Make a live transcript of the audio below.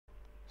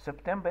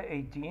September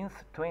 18th,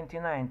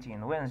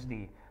 2019,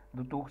 Wednesday,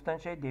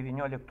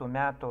 2019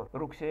 metų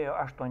rugsėjo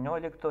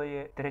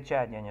 18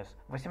 trečiadienis,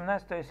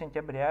 18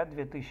 сентября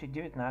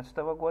 2019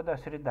 года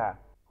среда.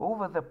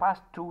 Over the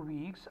past 2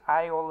 weeks,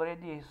 I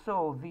already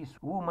saw this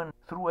woman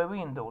through a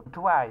window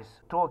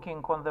twice,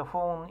 talking on the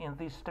phone in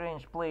this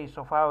strange place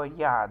of our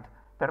yard.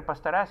 Per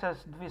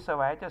pastarąsias 2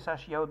 savaitės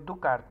aš jau 2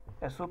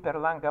 kartus esu per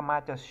langą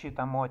matęs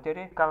šitą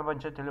moterį,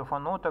 kalbančią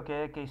telefonu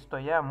tokioje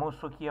keistoje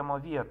mūsų kiemo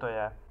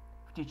vietoje.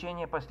 В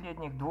течение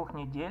последних 2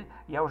 недель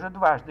я уже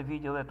дважды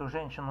видел эту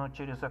женщину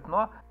через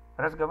окно,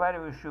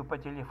 разговаривающую по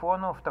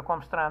телефону в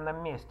таком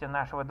странном месте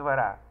нашего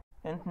двора.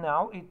 And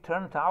now it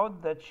turned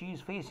out that she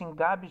is facing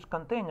garbage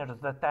containers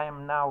that I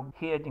am now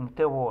heading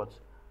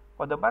towards.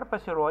 O dabar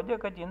pasirodė,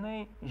 kad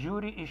jinai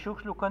žiūri į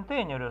šiukšlių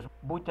kontейнерus,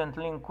 būtent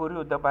link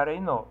kurių dabar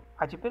einu.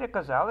 А теперь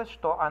оказалось,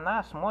 что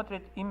она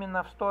смотрит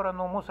именно в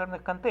сторону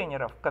мусорных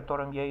контейнеров, к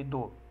которым я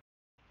иду.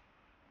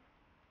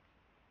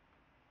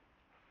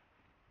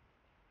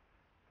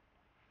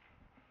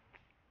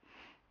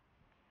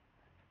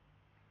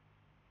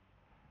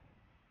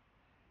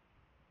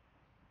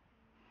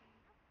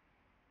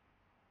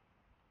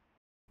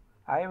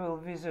 I will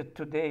visit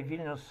today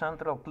Vilnius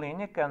Central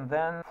Clinic and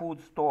then food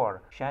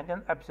store.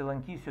 Šiandien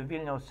apsilankysiu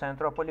Vilniaus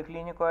centro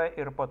poliklinikoje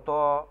ir po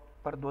то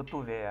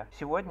парduotuvėje.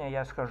 Сегодня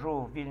я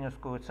схожу в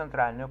Вильнюсскую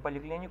центральную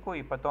поликлинику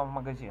и потом в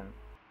магазин.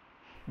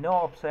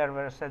 No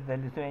observers at the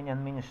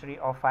Lithuanian Ministry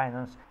of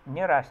Finance.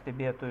 Nėra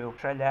stebėtojų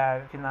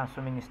šalia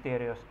finansų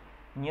ministerijos.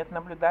 Нет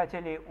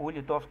наблюдателей у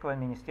Литовского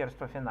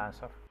министерства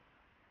финансов.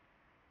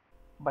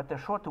 But a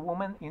short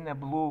woman in a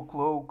blue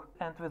cloak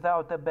and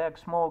without a bag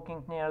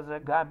smoking near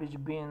the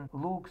garbage bin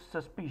looks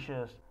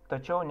suspicious.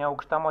 Tačiau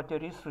neaukšta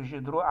moteris su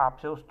žydru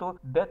apsiaustu,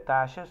 bet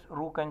tašės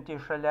rūkanti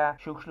шаля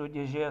šiukšlių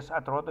дежес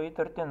atrodo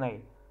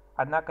įtartinai.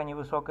 Однако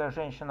невысокая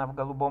женщина в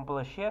голубом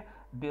плаще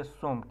без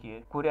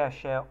сумки,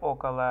 курящая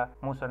около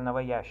мусорного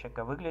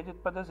ящика,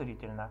 выглядит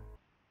подозрительно.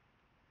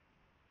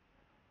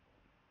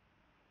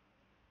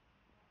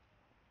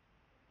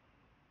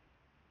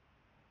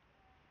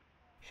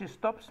 She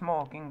stopped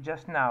smoking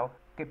just now.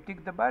 Kaip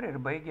tik dabar ir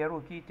baigė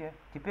rūkyti.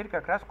 Теперь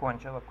как раз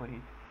кончила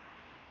курить.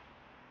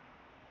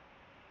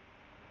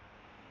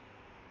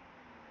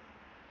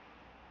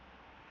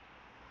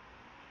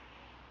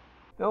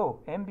 Oh,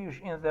 ambush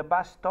in the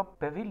bus stop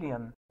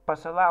pavilion.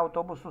 Pasala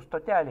autobusų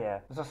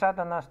stotelėje.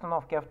 Засада на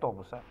остановке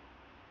автобуса.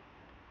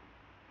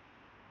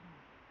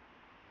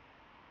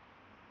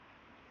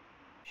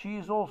 She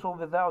is also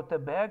without a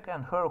bag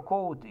and her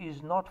coat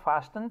is not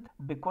fastened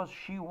because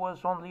she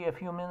was only a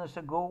few minutes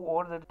ago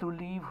ordered to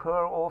leave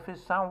her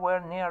office somewhere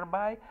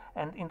nearby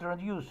and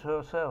introduce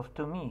herself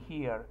to me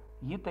here.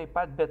 Ji taip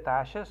pat be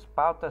tašės,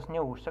 paltas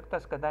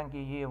neužsegtas,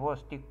 kadangi ji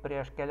vos tik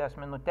prieš kelias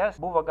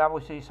minutes buvo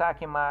gavusi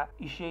įsakymą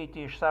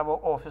išeiti iš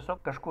savo ofiso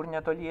kažkur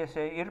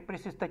netoliese ir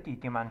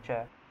prisistatyti man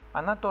čia.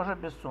 Она тоже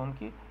без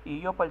сумки, и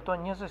ее пальто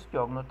не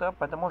застегнуто,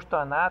 потому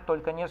что она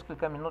только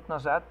несколько минут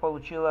назад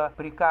получила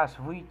приказ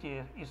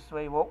выйти из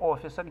своего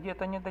офиса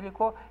где-то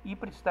недалеко и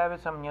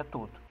представиться мне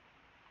тут.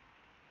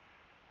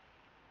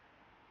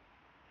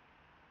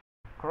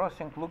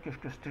 Crossing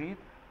Lukiškių Street,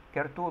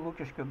 kertu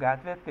Lukiškių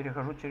gatvę,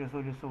 перехожу через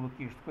улицу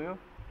Лукишскую.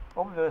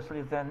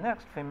 Obviously the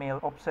next female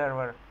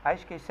observer,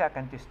 aiškiai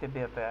sekanti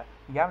stebėtoja,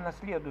 явно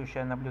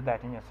следующая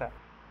наблюдательница.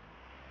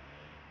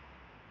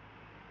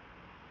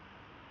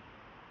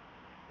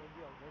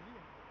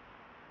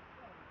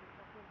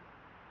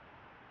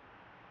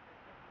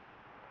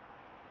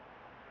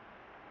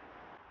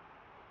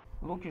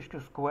 Lukiškių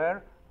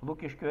Square,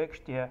 Lukiškių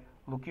aikštė,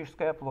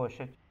 Lukišskая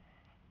площадь.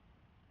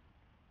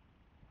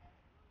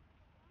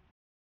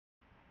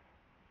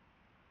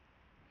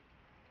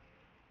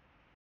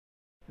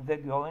 The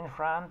girl in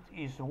front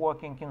is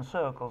walking in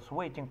circles,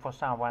 waiting for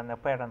someone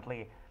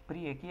apparently.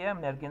 Priekyje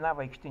mergина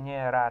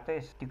vaikštinėja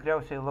ratais,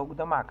 tikriausiai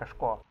laukdama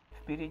kažko.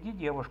 Впереди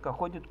девушка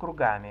ходит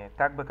кругами,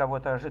 как бы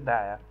кого-то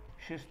ожидая.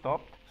 She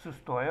stopped,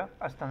 сустоя,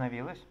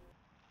 остановилась.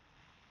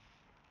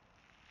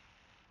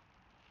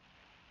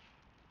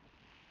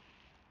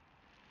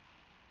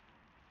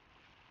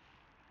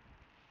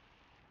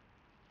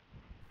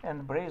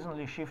 And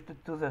brazenly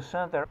shifted to the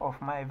center of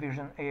my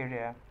vision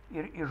area.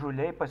 Ir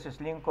įžūliai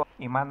pasislinko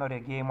į mano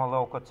regėjimo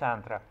lauko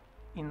centrą.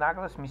 И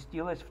нагло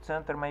сместилась в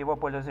центр моего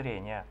поля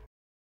зрения.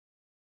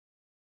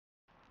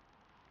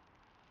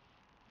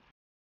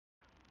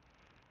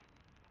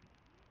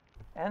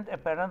 And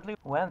apparently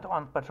went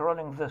on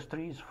patrolling the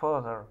streets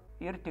further.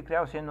 Ir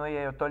tikriausiai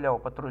nuėjo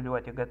toliau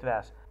patruliuoti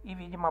gatves. И,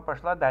 видимо,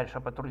 пошла дальше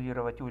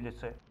патрулировать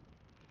улицы.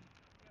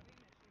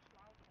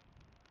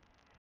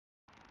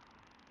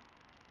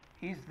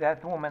 Is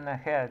that woman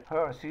ahead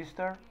her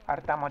sister? Ar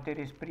ta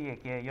moteris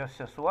priekyje jos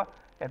sesuo?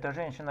 Эта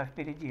женщина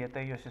впереди, это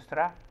ее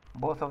сестра?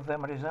 Both of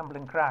them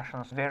resembling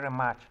Russians very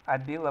much.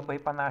 Обе labai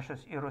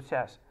panašios į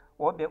ruses.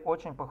 Обе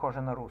очень похожи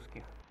на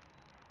русских.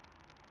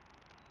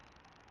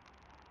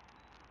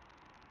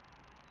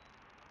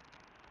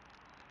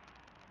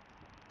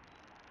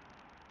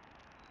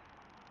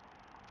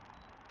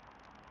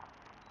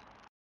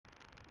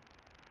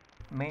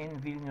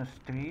 Main Vilnius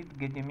Street,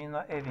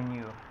 Gedimino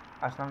Avenue.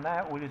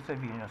 Основная улица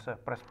Вильнюса,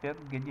 проспект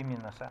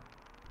Gediminas.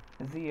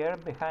 There,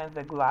 behind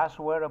the glass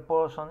where a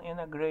person in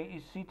a gray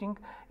is sitting,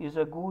 is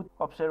a good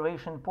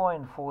observation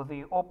point for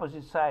the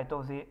opposite side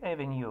of the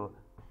avenue.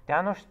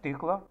 Ten už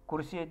stiklo,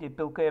 kur sėdi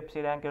pilkai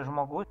apsirengęs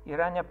žmogus,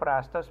 yra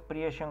neprastas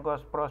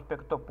priešingos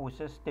prospekto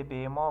pusės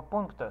стебėjimo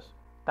punktas.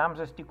 Там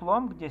за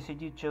стеклом, где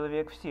сидит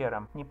человек в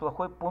сером,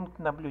 неплохой пункт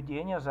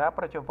наблюдения за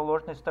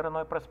противоположной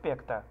стороной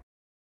проспекта.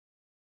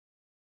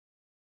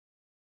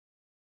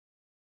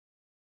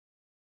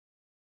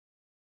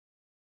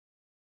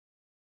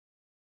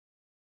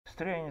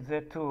 Strange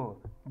the two,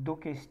 du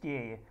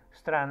keistieji,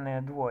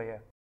 странные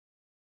двое.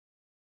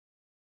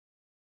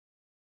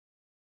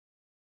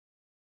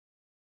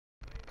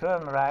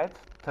 Turn right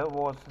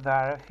towards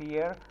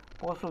thoroughfare,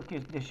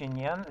 посукis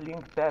дешинен,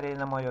 link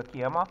перейnamojo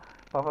kiemo,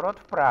 поворот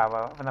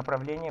вправо в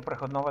направлении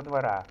проходного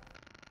двора.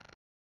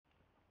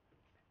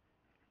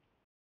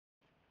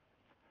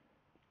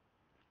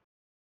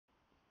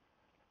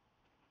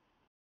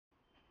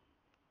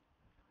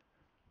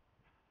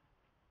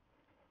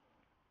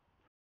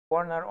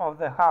 Corner of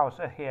the house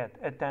ahead,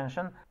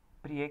 attention,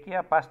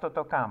 priekyje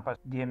pastato kampas,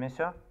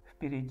 dėmesio,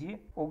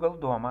 впереди, угол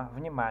дома,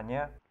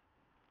 внимание.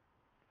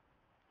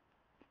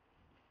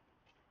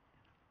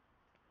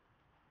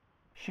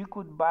 She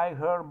could buy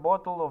her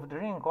bottle of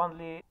drink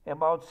only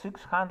about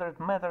 600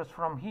 meters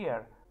from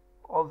here.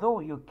 Although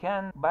you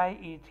can buy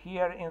it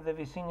here in the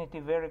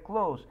vicinity very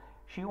close,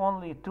 she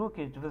only took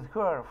it with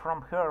her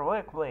from her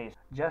workplace,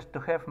 just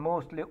to have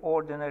mostly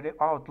ordinary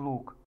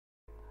outlook.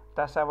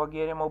 tą savo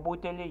gėrimo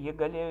butelį ji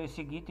galėjo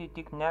įsigyti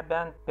tik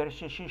nebent per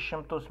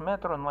 600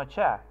 metrų nuo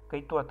čia,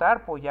 kai tuo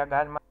tarpu ją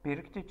galima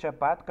pirkti čia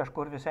pat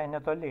kažkur visai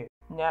netoli.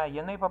 Ne,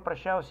 jinai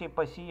paprasčiausiai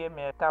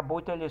pasiėmė tą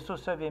butelį su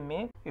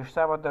savimi iš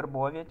savo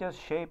darbovietės,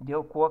 šiaip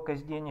dėl kuo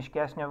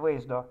kasdieniškesnio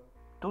vaizdo.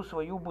 Ту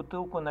свою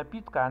бутылку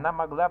напитка она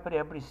могла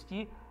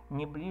приобрести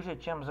не ближе,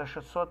 чем за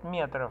 600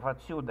 метров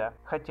отсюда,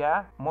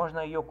 хотя можно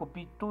ее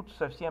купить тут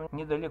совсем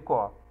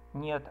недалеко.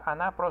 Нет,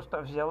 она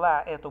просто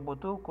взяла эту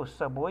бутылку с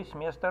собой с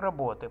места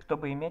работы,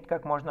 чтобы иметь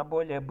как можно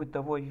более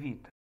бытовой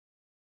вид.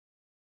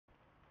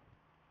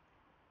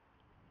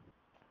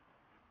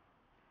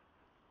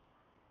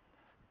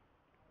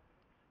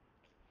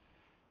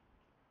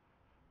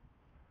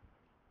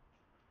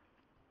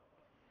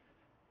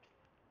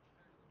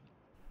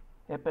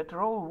 A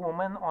patrol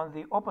woman on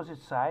the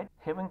opposite side,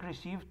 having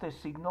received a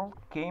signal,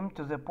 came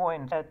to the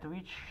point at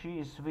which she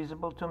is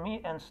visible to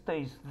me and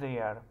stays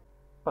there.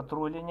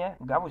 Patrulinė,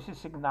 gavusi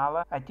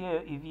signalą, atėjo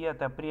į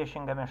vietą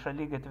priešingame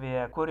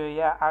šaligatvėje,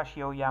 kurioje aš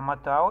jau ją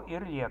matau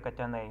ir lieka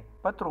tenai.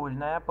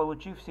 Патрульная,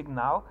 получив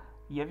сигнал,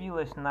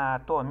 явилась на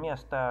то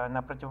место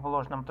на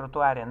противоположном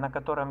тротуаре, на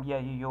котором я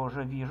ее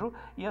уже вижу,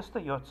 и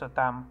остается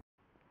там.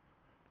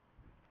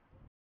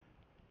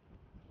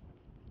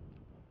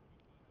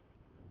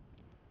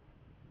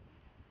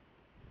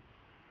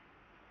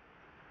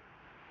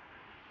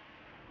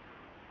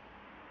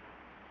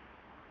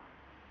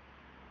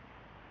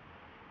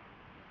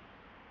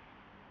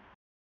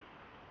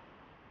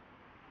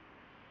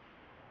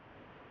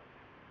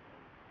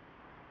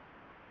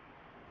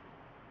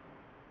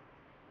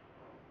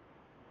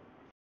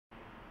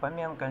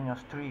 Pamiegančio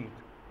Street,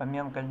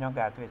 Pamiegančio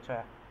gatvė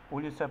čia,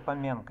 ulica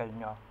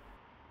Pamiegančio.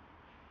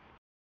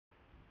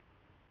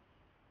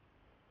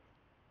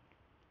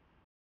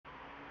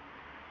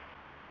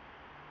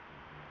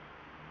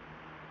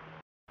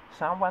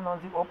 Someone on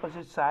the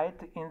opposite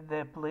side in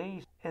the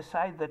place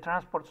aside the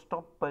transport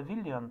stop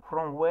pavilion,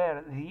 from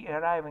where the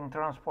arriving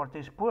transport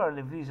is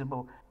poorly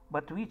visible,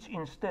 but which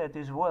instead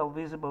is well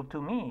visible to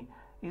me,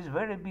 is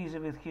very busy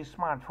with his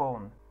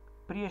smartphone.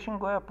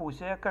 Priešingoje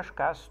pusėje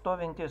kažkas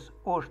stovintis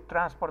už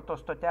transporto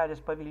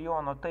stotelės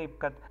paviljono taip,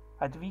 kad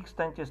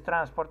atvykstantis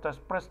transportas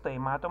prastai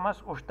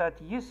matomas,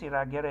 užtat jis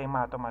yra gerai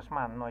matomas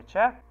man nuo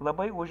čia,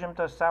 labai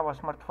užimtas savo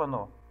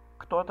смартфону.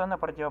 Кто-то на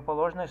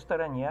противоположной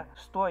стороне,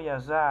 стоя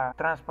за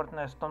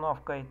транспортной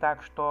остановкой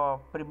так,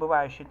 что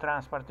прибывающий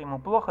транспорт ему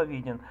плохо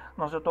виден,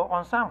 но зато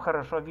он сам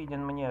хорошо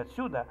виден мне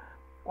отсюда,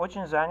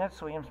 очень занят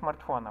своим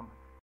смартфоном.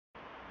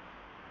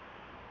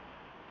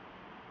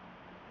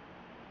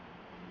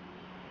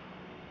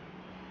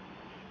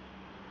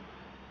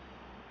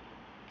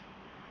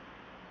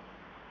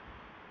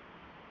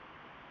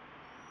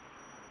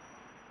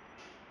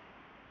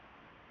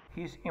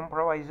 His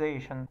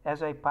improvisation.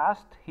 As I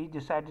passed, he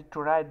decided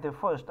to ride the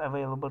first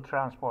available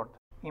transport.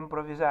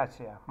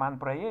 Improvizacija. Man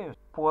praėjus,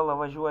 puola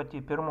važiuoti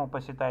pirmų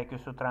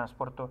pasitaikiusių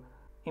transportų.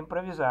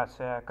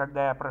 Импровизация.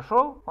 Когда я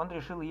прошел, он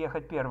решил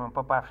ехать первым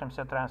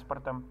попавшимся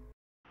транспортом.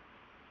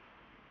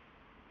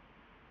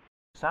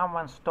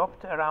 Someone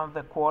stopped around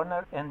the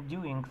corner and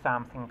doing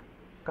something.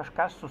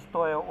 Kažkas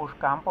sustojo už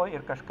kampo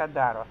ir kažką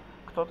daro.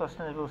 Кто-то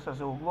остановился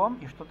за углом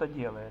и что-то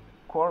делает.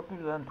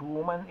 Corpulent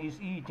woman is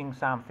eating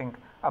something.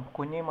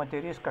 Apkūni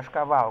moteris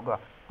kažką valgo.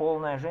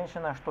 Полная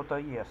женщина что-то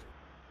ест.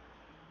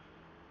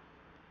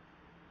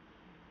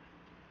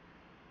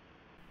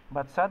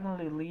 but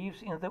suddenly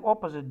leaves in the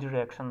opposite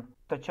direction,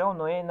 tačiau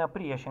nueina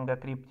priešinga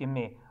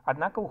kryptimi,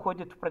 однако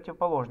уходит в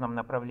противоположном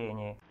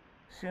направлении.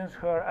 Since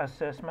her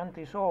assessment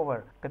is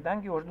over,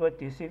 kadangi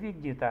užduotis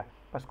įvykdyta,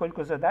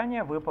 поскольку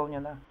задание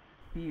выполнено.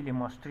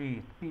 Пилимо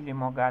street,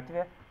 Пилимо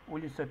gatvė,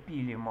 улица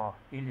Пилимо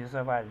или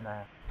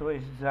Завальная, то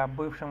есть за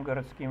бывшим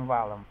городским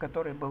валом,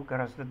 который был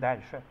гораздо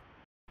дальше.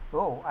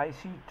 Oh, I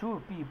see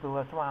two people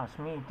at once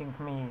meeting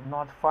me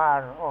not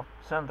far off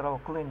Central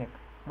Clinic.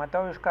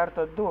 Matau iš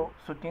karto du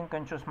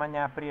sutinkančius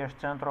mane prieš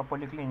centro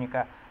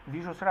поликлиника.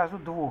 Вижу сразу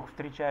двух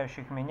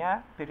встречающих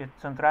меня перед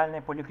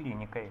центральной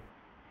поликлиникой.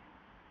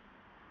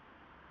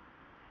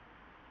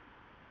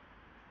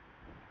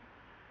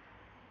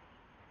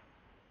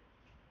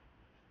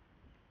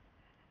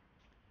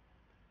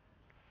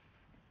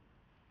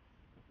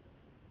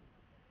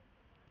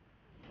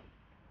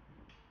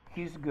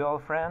 His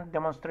girlfriend,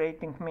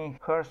 demonstrating me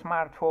her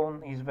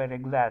smartphone, is very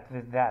glad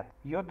with that.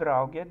 Jo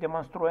draugė,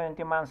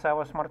 demonstruojanti man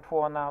savo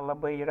smartfoną,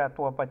 labai yra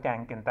tuo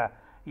patenkinta.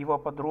 Его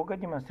подруга,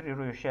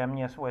 демонстрирующая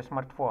мне свой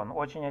смартфон,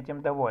 очень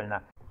этим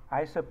довольна.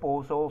 I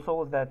suppose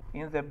also that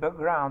in the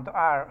background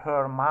are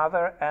her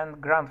mother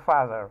and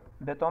grandfather.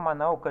 Be to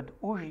manau, kad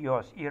už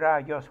jos yra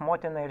jos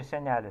motina ir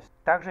senelis.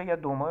 Также я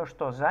думаю,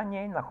 что за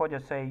ней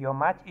находятся ее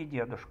мать и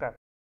дедушка.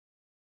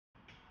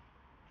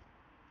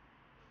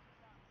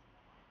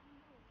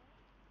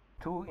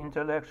 Two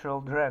intellectual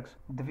drags,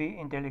 dvi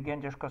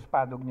inteligentiškos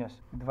padugnės,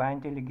 dva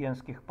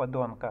inteligentskих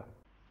подонка.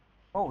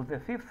 Oh, the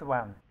fifth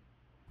one.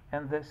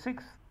 And the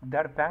sixth,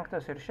 dar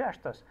penktas ir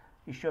šeštas,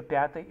 еще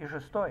пятый и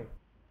шестой.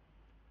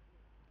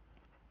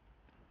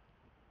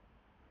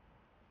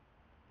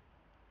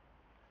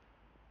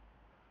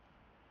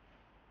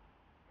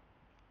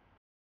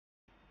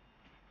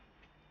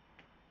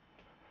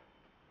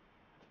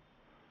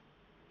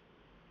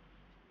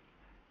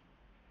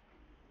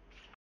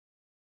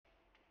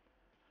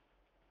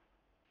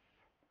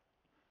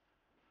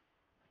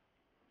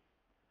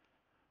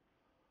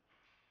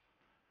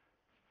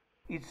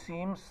 It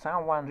seems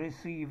someone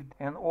received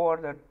an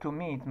order to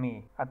meet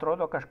me.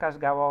 Atrodo, kažkas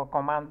gavo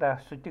komandą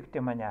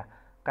sutikti mane.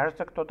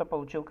 Кажется, кто-то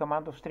получил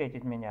команду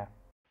встретить меня.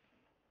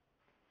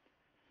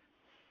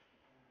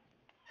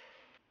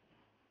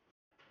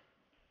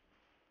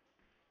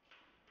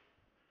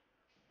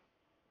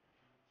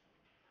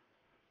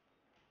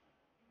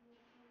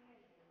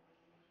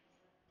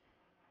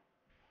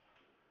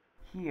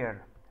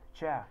 Here,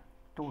 čia,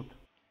 тут.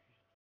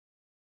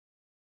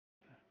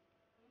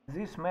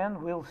 This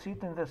man will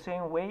sit in the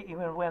same way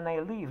even when I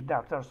leave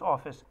doctor's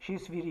office.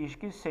 Šis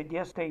vyriškis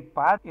sėdės taip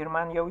pat ir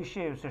man jau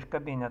išėjus iš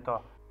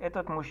кабинета.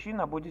 Этот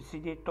мужчина будет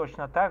сидеть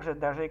точно так же,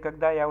 даже и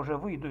когда я уже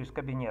выйду из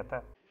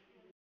кабинета.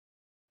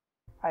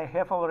 I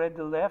have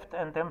already left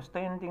and am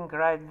standing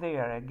right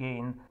there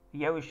again.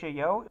 Я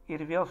išėjau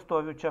ir vėl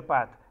stoviu čia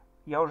pat.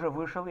 Я уже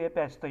вышел и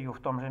опять стою в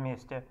том же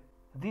месте.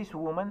 This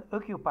woman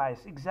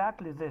occupies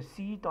exactly the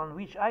seat on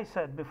which I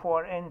sat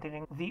before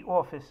entering the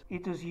office.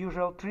 It is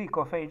usual trick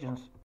of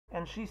agents.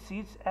 And she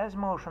sits as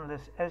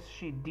motionless as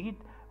she did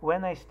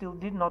when I still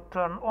did not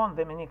turn on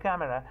the mini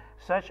camera.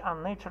 Such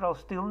unnatural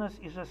stillness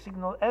is a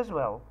signal as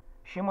well.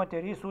 Ši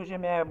moteris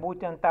užėmė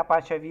būtent tą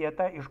pačią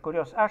vietą, iš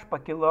kurios aš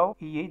pakilau,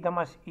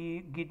 įeidamas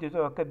į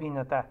gydytojo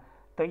kabinetą.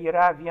 Tai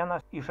yra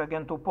vienas iš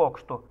agentų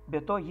pokštų.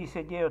 Be to, ji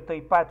sėdėjo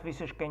taip pat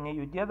visiškai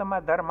nejudėdama,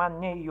 dar man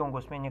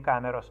neįjungus mini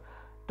kameros.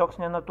 Toks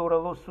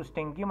ненатуралус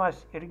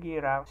суstengimas irgi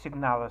yra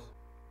сигналас.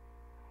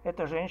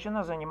 Эта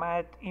женщина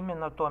занимает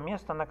именно то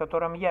место, на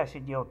котором я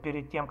сидел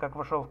перед тем, как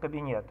вошел в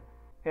кабинет.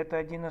 Это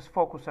один из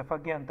фокусов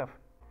агентов.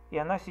 И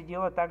она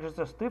сидела также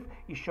застыв,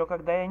 еще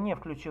когда я не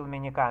включил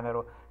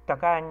мини-камеру.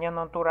 Такая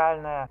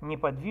ненатуральная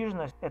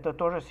неподвижность – это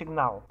тоже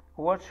сигнал.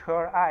 Watch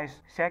her eyes.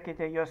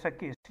 Секите ее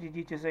акis.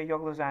 Следите за ее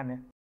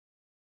глазами.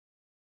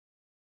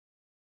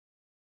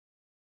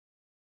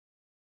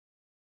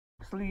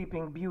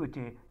 Sleeping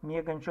Beauty.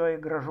 Miegančioji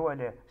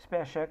gražuolė.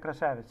 Спящая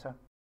красавица.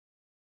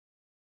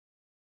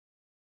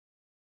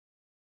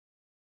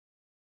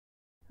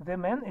 The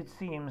man, it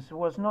seems,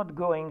 was not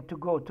going to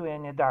go to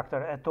any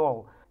doctor at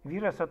all.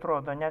 Vyras,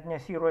 atrodo, net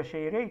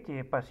nesiruošė ir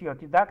eiti pas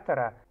jokį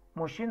daktarą.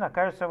 Мужчина,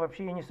 кажется,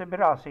 вообще и не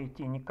собирался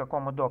идти ни к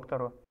какому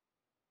доктору.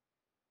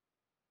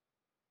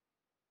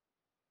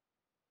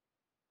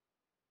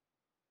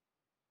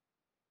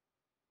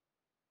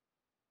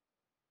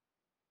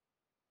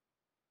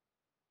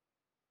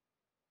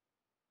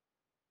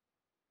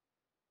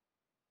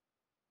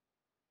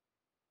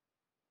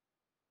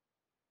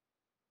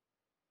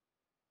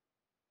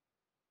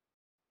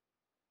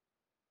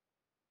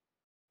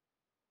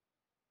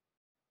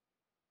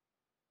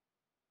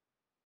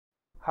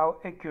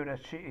 How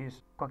accurate she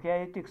is. Kokia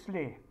ji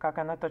tiksli, как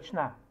она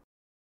точна.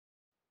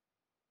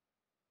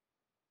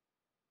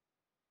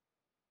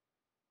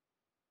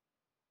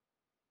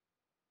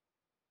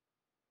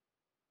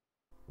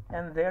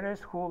 And there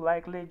is who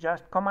likely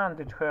just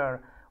commanded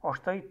her. O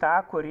štai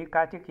ta, kuri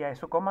ką tik jai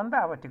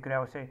sukomandavo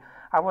tikriausiai.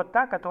 А вот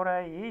та,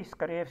 которая ей,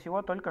 скорее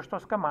всего, только что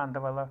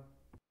скомандовала.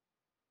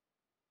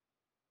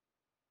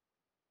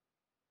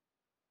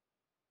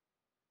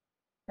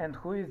 And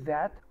who is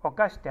that? O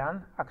kas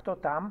ten? A kto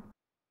tam?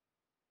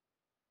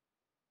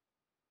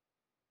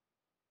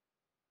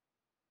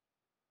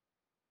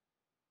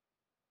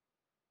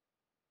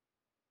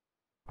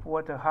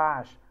 What a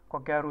harsh.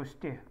 Какая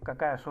русти,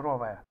 какая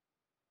суровая.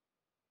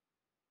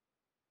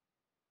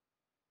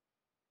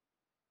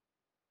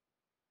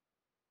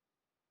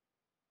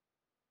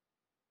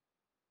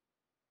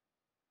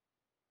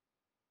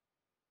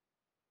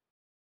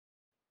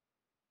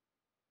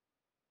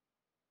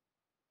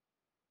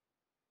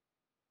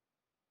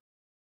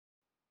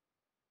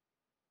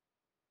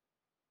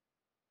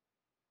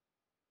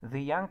 The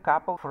young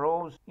couple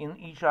froze in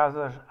each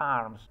other's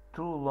arms,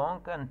 too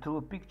long and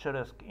too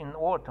picturesque in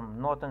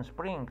autumn, not in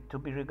spring, to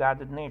be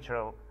regarded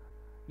natural.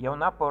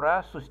 Jauna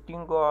pora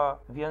sustingo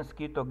viens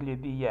kito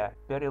glėbyje,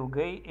 per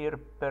ilgai ir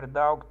per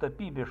daug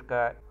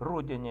tapybiška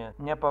rudenį,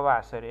 не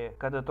pavasarį,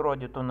 kad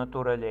atrodytų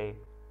натуралей.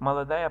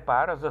 Молодая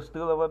пара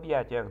застыла в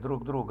объятиях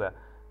друг друга,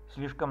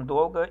 слишком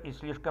долго и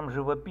слишком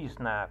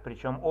живописно,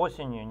 причем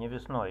осенью, не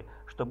весной,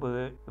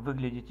 чтобы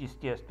выглядеть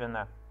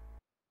естественно.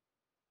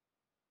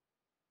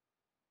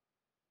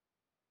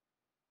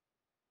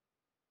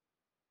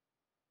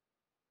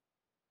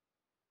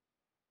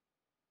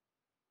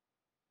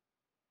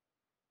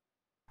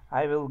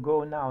 I will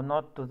go now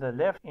not to the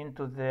left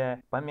into the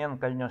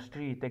Pamėnkalnio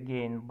street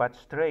again, but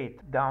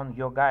straight down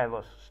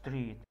Jogailos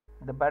street.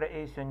 Dabar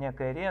eisiu ne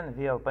kairėn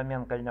vėl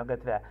Pamėnkalnio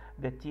gatve,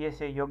 bet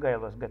tiesiai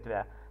Jogailos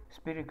gatve. С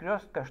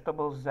перекрестка, что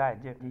был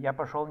сзади, я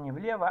пошел не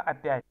влево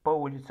опять по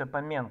улице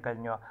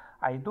Памėnkalnio,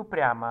 а иду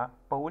прямо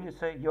по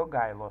улице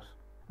Jogailos.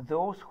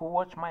 Those who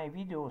watch my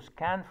videos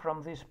can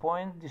from this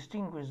point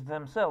distinguish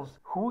themselves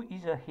who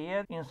is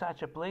ahead in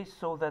such a place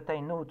so that I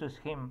notice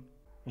him.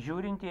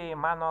 Žiūrintieji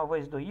mano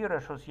vaizdo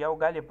įrašus jau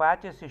gali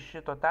patys iš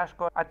šito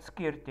tašко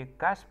atskirti,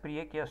 kas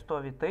priekyje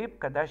стоит taip,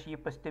 kad aš jį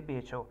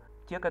пастебечил.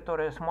 Те,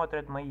 которые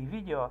смотрят мои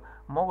видео,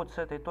 могут с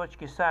этой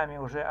точки сами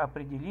уже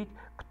определить,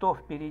 кто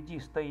впереди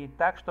стоит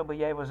так, чтобы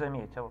я его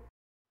заметил.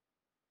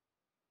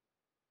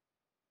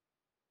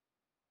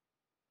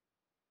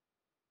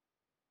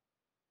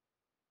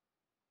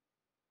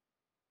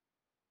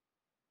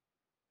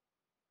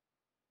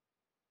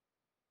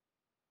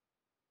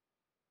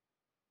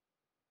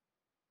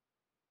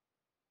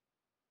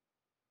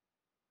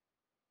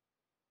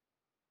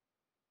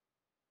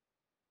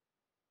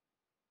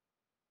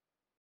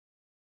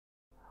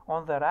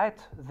 On the right,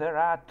 there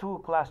are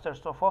two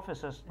clusters of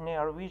offices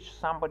near which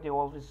somebody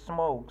always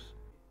smokes.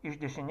 Iš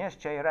dešinės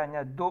čia yra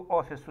net du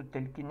офисų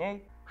telkiniai,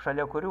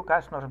 šalia kurių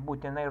kas nors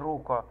būtinai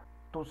рūко.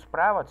 Тут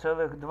справа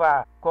целых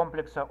два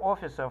комплекса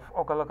офисов,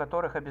 около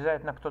которых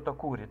обязательно кто-то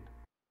курит.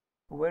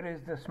 Where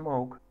is the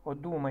smoke? O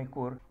dūmai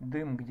kur?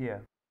 Дым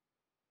где?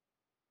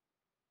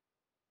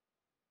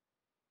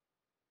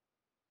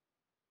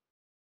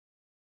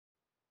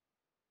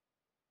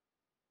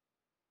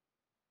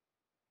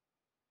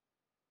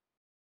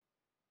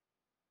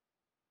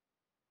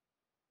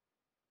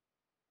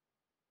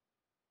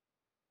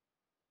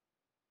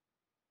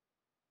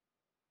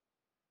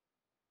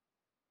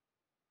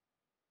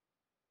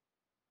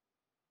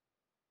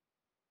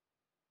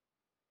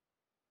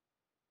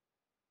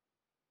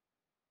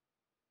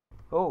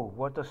 Oh,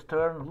 what a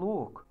stern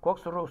look!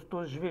 Koks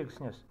rūstus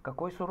žvilgsnis!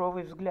 Какой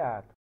суровый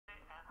взгляд!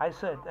 I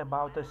said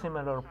about a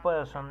similar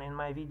person in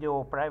my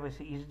video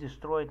Privacy is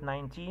Destroyed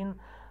 19,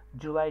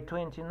 July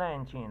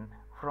 2019,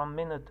 from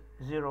minute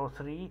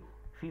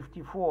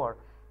 03:54,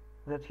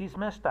 that his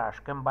mustache,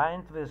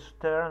 combined with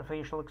stern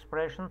facial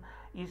expression,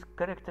 is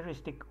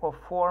characteristic of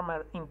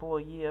former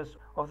employees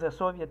of the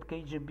Soviet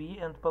KGB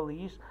and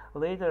police,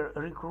 later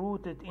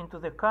recruited into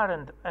the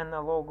current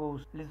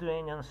analogous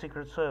Lithuanian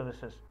secret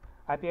services.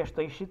 Apie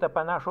štai šitą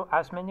panašų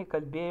asmenį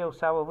kalbėjau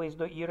savo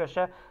vaizdo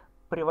įraše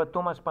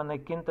Privatumas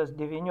panaikintas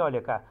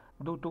 19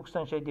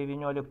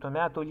 2019 m.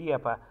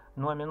 Liepą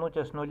nuo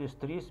minutės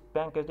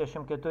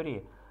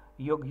 03:54,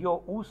 jog jo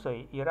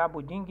ūsai yra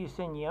būdingi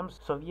seniems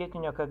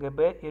sovietinio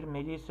KGB ir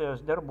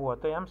milicijos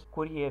darbuotojams,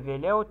 kurie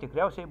vėliau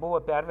tikriausiai buvo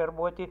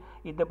perverbuoti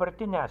į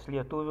dabartines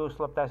lietuvių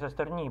слаптasias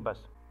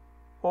тарнибас.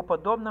 О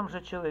подобном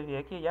же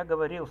человеке я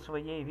говорил в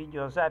своей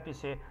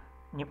видеозаписи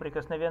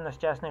 «Неприкосновенность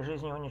частной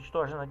жизни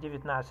уничтожена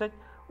 19»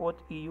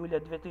 от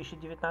июля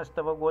 2019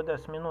 года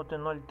с минуты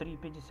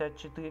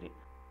 03:54,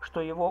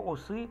 что его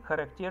усы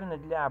характерны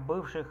для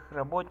бывших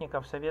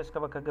работников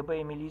советского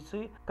КГБ и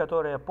милиции,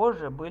 которые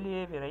позже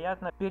были,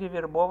 вероятно,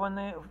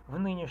 перевербованы в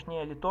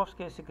нынешние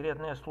литовские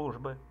секретные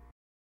службы.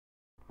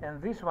 And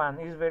this one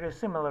is very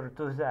similar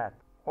to that.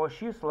 О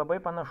šis labai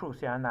panašus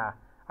į aną,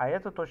 а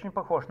этот очень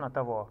похож на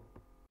того.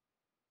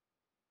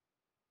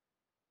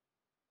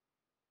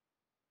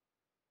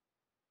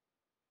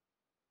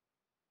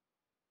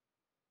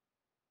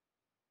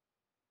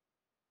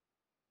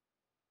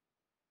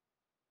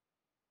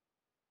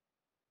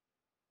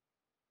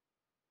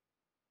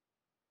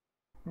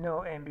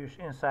 No ambush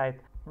inside,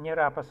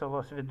 нėra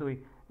pasalos viduj,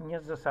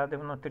 нет засады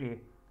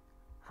внутри.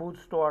 Food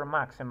store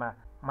Maxima,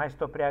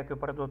 maisto prekių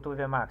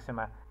parduotuvė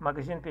Maxima,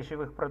 магазин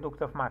пищевых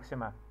продуктов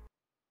Maxima.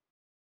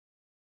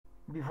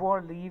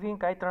 Before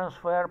leaving, I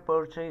transfer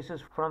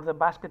purchases from the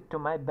basket to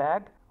my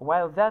bag,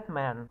 while that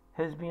man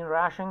has been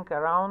rushing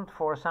around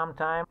for some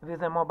time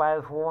with a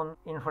mobile phone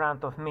in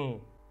front of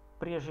me.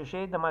 Prieš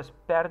išeidamas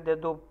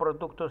perdedu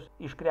produktus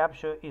iš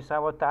krepšio į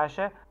savo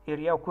tašę ir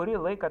jau kurį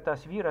laiką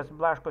tas vyras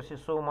blaškosi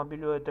su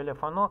mobiliuoju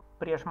телефону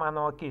prieš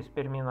mano akis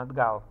pirmin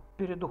atgal.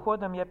 Перед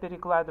уходом я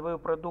перекладываю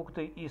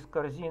продукты из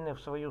корзины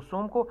в свою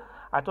сумку,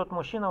 а тот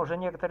мужчина уже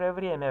некоторое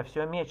время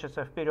все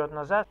мечется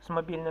вперед-назад с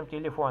мобильным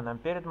телефоном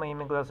перед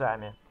моими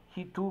глазами.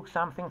 He took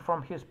something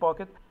from his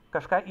pocket,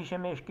 kažką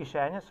išėmė iš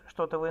kišenės,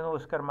 что-то вынул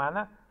из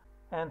кармана,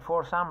 and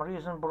for some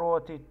reason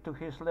brought it to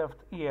his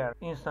left ear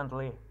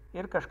instantly.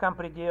 Ir kažkam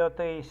pridėjo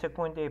tai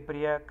sekundėj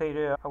prie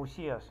kairiojo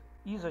ausies.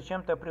 И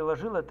зачем-то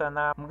приложил это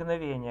на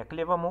мгновение к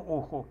левому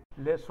уху.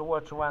 Let's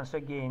watch once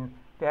again.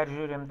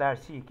 Пережурим dar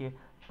sykį.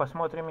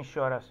 Посмотрим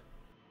еще раз.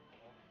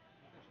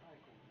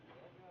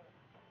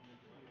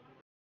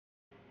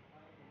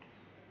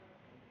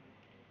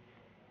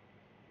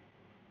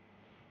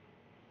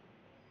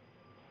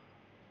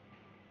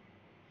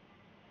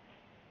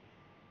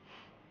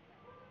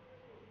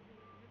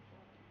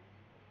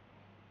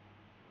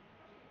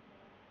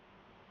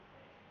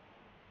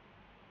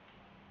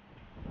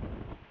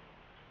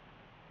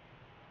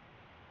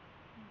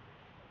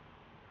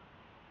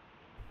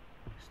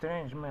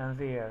 Strange man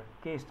there.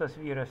 Keistas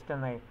vyras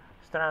tenai.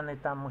 Странный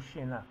там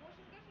мужчина.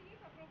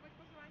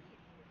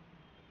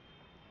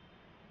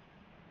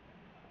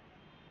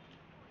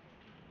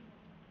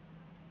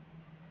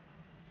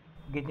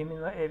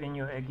 Gedimino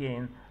Avenue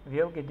again.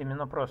 Vėl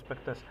Gedimino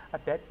prospektas.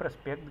 Опять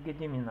проспект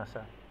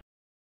Gediminuose.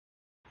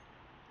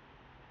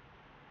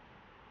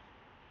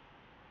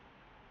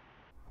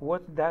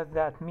 What does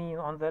that mean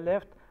on the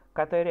left?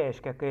 Ką tai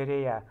reiškia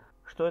kairėje?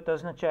 Что это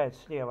означает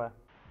слева?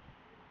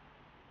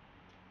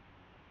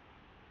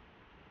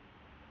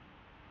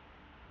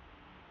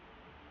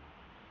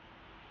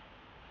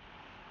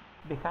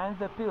 Behind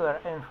the pillar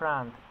in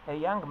front, a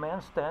young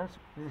man stands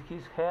with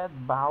his head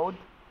bowed,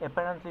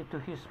 apparently to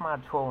his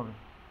smartphone.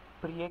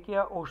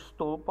 Priekyje už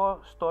stulpo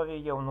stovi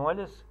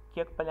jaunuolis,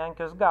 kiek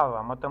palenkęs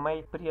galvą,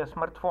 matomai prie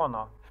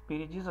смартфона.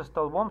 Впереди за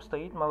столбом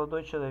стоит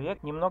молодой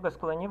человек, немного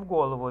склонив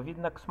голову,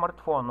 видно к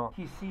смартфону.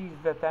 He sees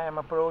that I am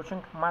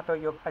approaching, мато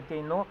jog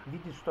ateinu,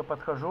 видит, что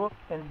подхожу,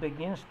 and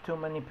begins to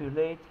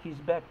manipulate his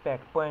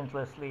backpack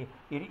pointlessly.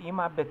 Ir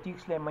ima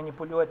betiksliai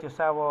manipuliuoti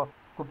savo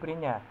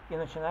kuprinę и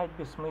начинает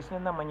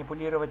бессмысленно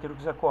манипулировать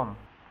рюкзаком.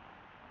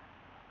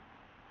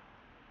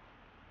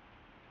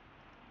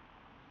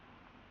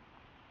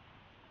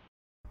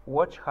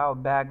 Watch how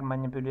bag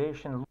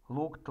manipulation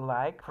looked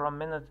like from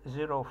minute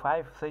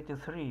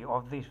 05:33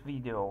 of this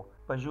video.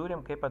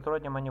 Pažiūrim, kaip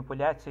atrodė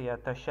manipulacija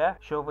taše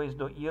šio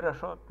vaizdo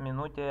įrašo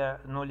minutėje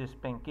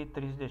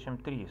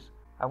 05:33.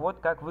 А вот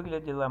как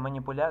выглядела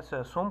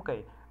манипуляция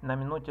сумкой на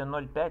минуте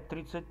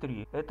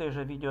 05:33 этой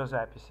же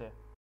видеозаписи.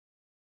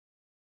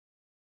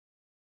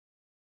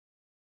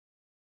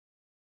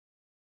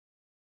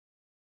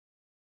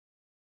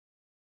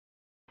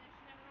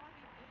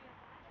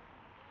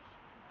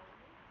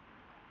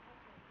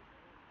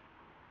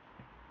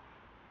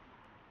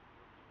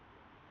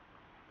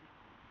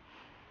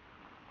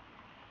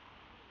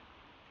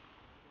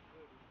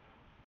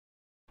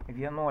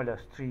 Vienuolio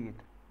Street,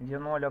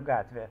 Vienuolio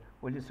gatvė,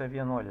 ulica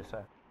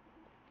Vienuoliuose.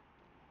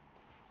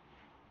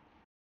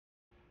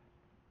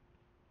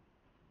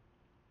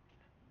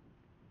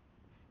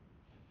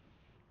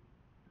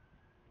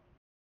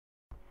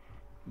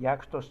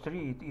 Jakšto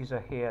Street is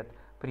ahead,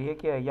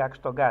 priekyje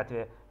Jakšto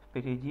gatvė,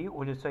 впереди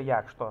улица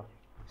Jakšto.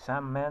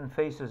 Some man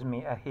faces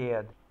me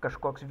ahead.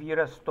 Kažkoks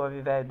vyras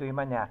stovi veidu į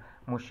mane.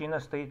 Мужчина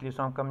стоит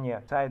лицом ко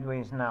мне.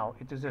 Sideways now.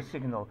 It is a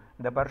signal.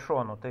 Dabar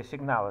šonu. Tai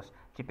signalas.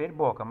 Теперь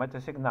боком. Это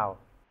сигнал.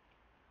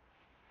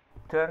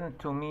 Turn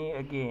to me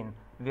again.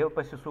 Vėl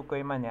pasisuko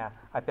į mane.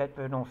 Опять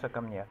повернулся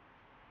ко мне.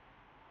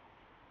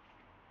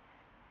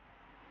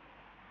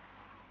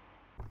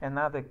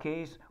 Another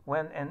case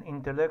when an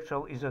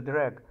intellectual is a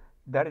drag.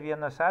 Dar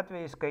vienas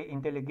atvejis, kai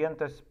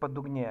интеллигентas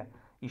подугне.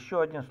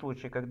 Еще один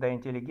случай, когда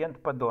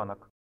интеллигент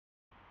подонок.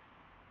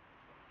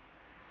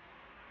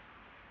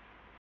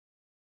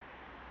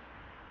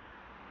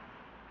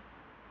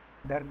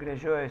 Dar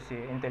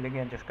gręžiojasi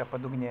интеллигентишка по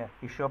дугне,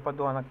 еще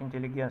подонок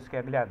интеллигентски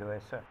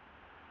оглядывается.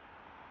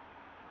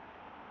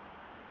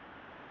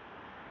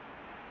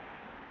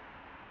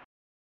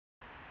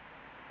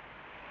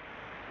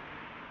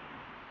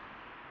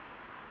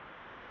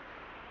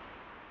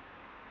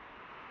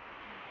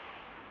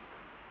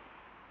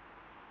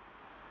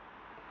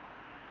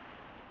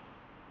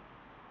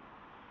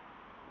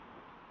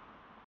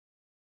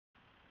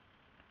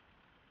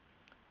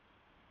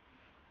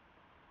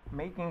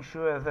 Making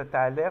sure that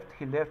I left,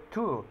 he left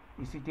too.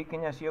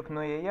 Įsitikinęs, jog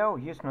nuėjau,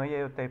 jis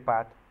nuėjo taip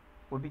pat.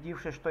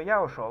 Убедившись, что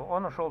я ушел,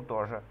 он ушел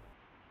тоже.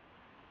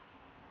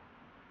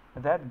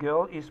 That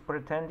girl is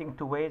pretending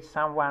to wait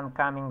someone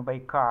coming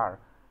by car.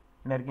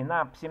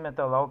 Mergina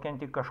apsimeta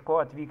laukianti kažko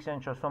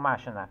atvyksiančio su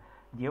mašina.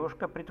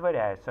 Девушка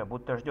притворяется,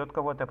 будто ждет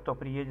кого-то, кто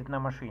приедет на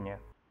машине.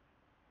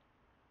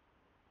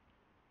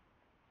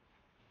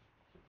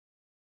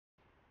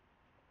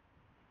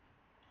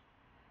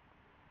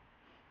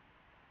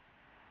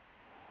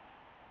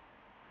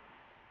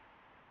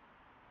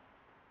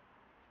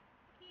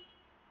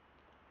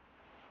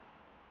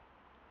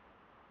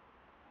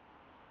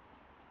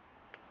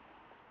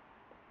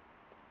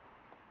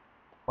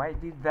 Why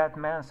did that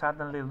man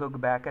suddenly look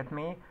back at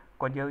me?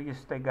 Kodėl jis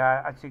staiga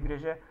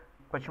atsigręžė?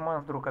 Почему он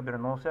вдруг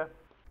обернулся?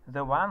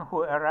 The one who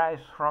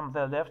arrives from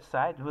the left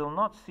side will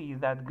not see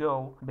that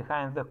girl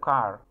behind the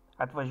car.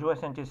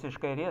 Atvažiuosiantis iš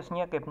kairės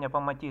niekaip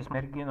nepamatys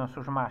merginos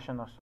už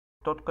mašinos.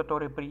 Тот,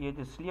 который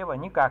приедет слева,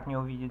 никак не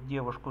увидит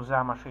девушку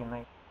за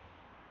машиной.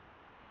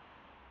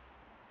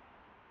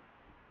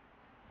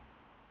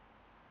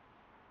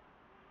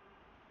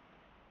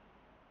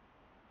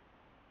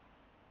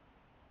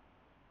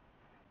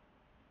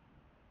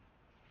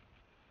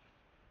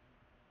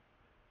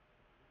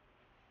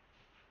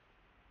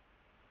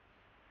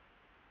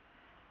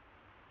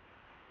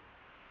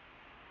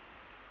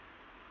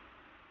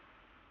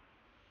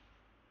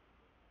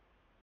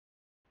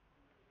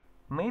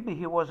 Maybe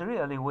he was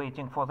really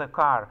waiting for the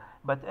car,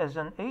 but as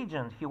an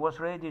agent he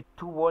was ready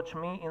to watch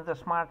me in the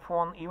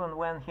smartphone even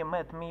when he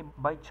met me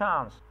by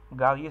chance.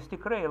 Gal jis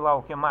tikrai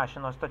laukė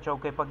mašinos, tačiau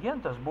kaip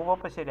agentas buvo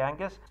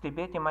pasirengęs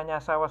stebėti mane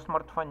savo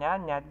смартфоне,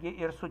 netgi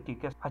ir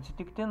sutikęs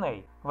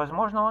atsitiktinai.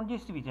 Возможно, он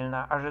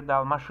действительно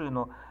ожидал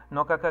машину,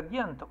 но как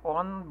агент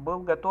он был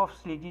готов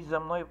следить за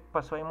мной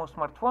по своему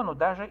смартфону,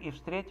 даже и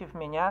встретив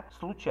меня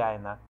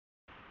случайно.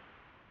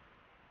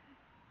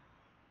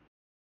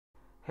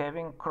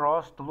 Having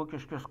crossed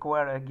Lukiškių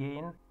Square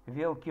again,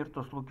 vėl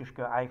kirtus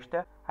Lukiškių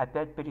aikštę,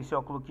 опять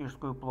пересек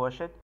Лукишскую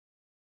площадь.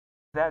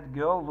 That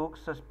girl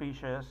looks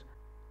suspicious.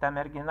 Та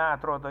mergina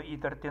atrodo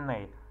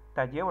įtartinai.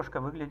 Та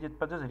девушка выглядит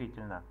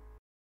подозрительно.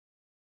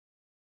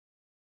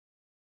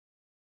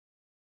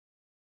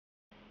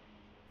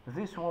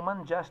 This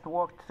woman just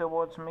walked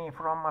towards me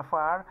from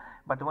afar,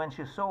 but when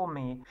she saw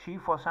me, she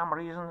for some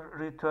reason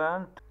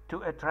returned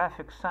to a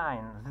traffic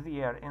sign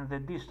there in the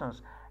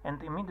distance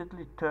and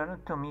immediately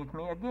turned to meet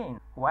me again,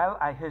 while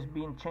I has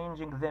been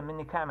changing the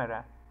mini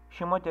camera.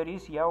 Ši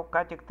moteris jau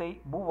ką tik tai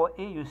buvo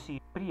ėjusi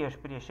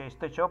priešais,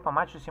 tačiau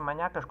pamačiusi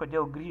mane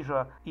kažkodėl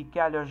grįžo į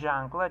kelio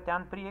ženklą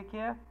ten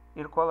priekyje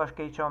ir kol aš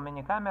keičiau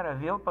mini kamerą,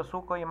 vėl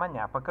пасуко į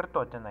меня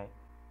покартотиной.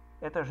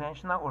 Эта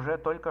женщина уже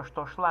только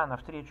что шла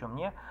навстречу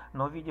мне,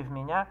 но, увидев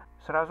меня,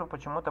 сразу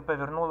почему-то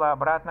повернула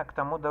обратно к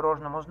тому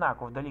дорожному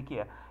знаку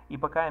вдалеке, и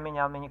пока я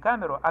менял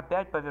мини-камеру,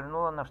 опять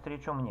повернула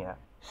навстречу мне.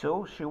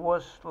 So she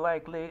was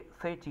likely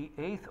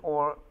 38th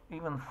or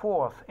even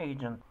 4th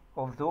agent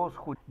of those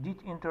who did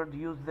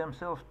introduce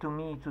themselves to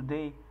me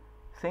today.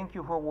 Thank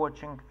you for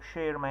watching.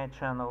 Share my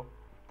channel.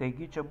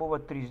 Taigi čia buvo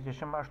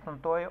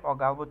 38, o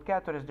galbūt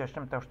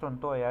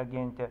 48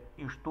 agentė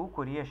iš tų,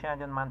 kurie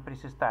šiandien man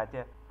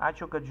присистатė.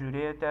 Ačiū, kad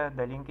žiūrėjote,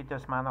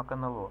 dalinkitесь mano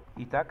каналу.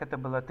 Итак, это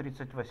была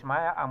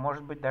 38-я, а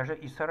может быть даже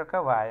и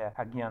 40-я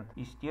агент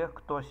из тех,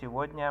 кто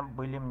сегодня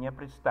были мне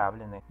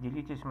представлены.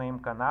 Делитесь моим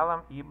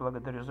каналом и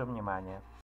благодарю за внимание.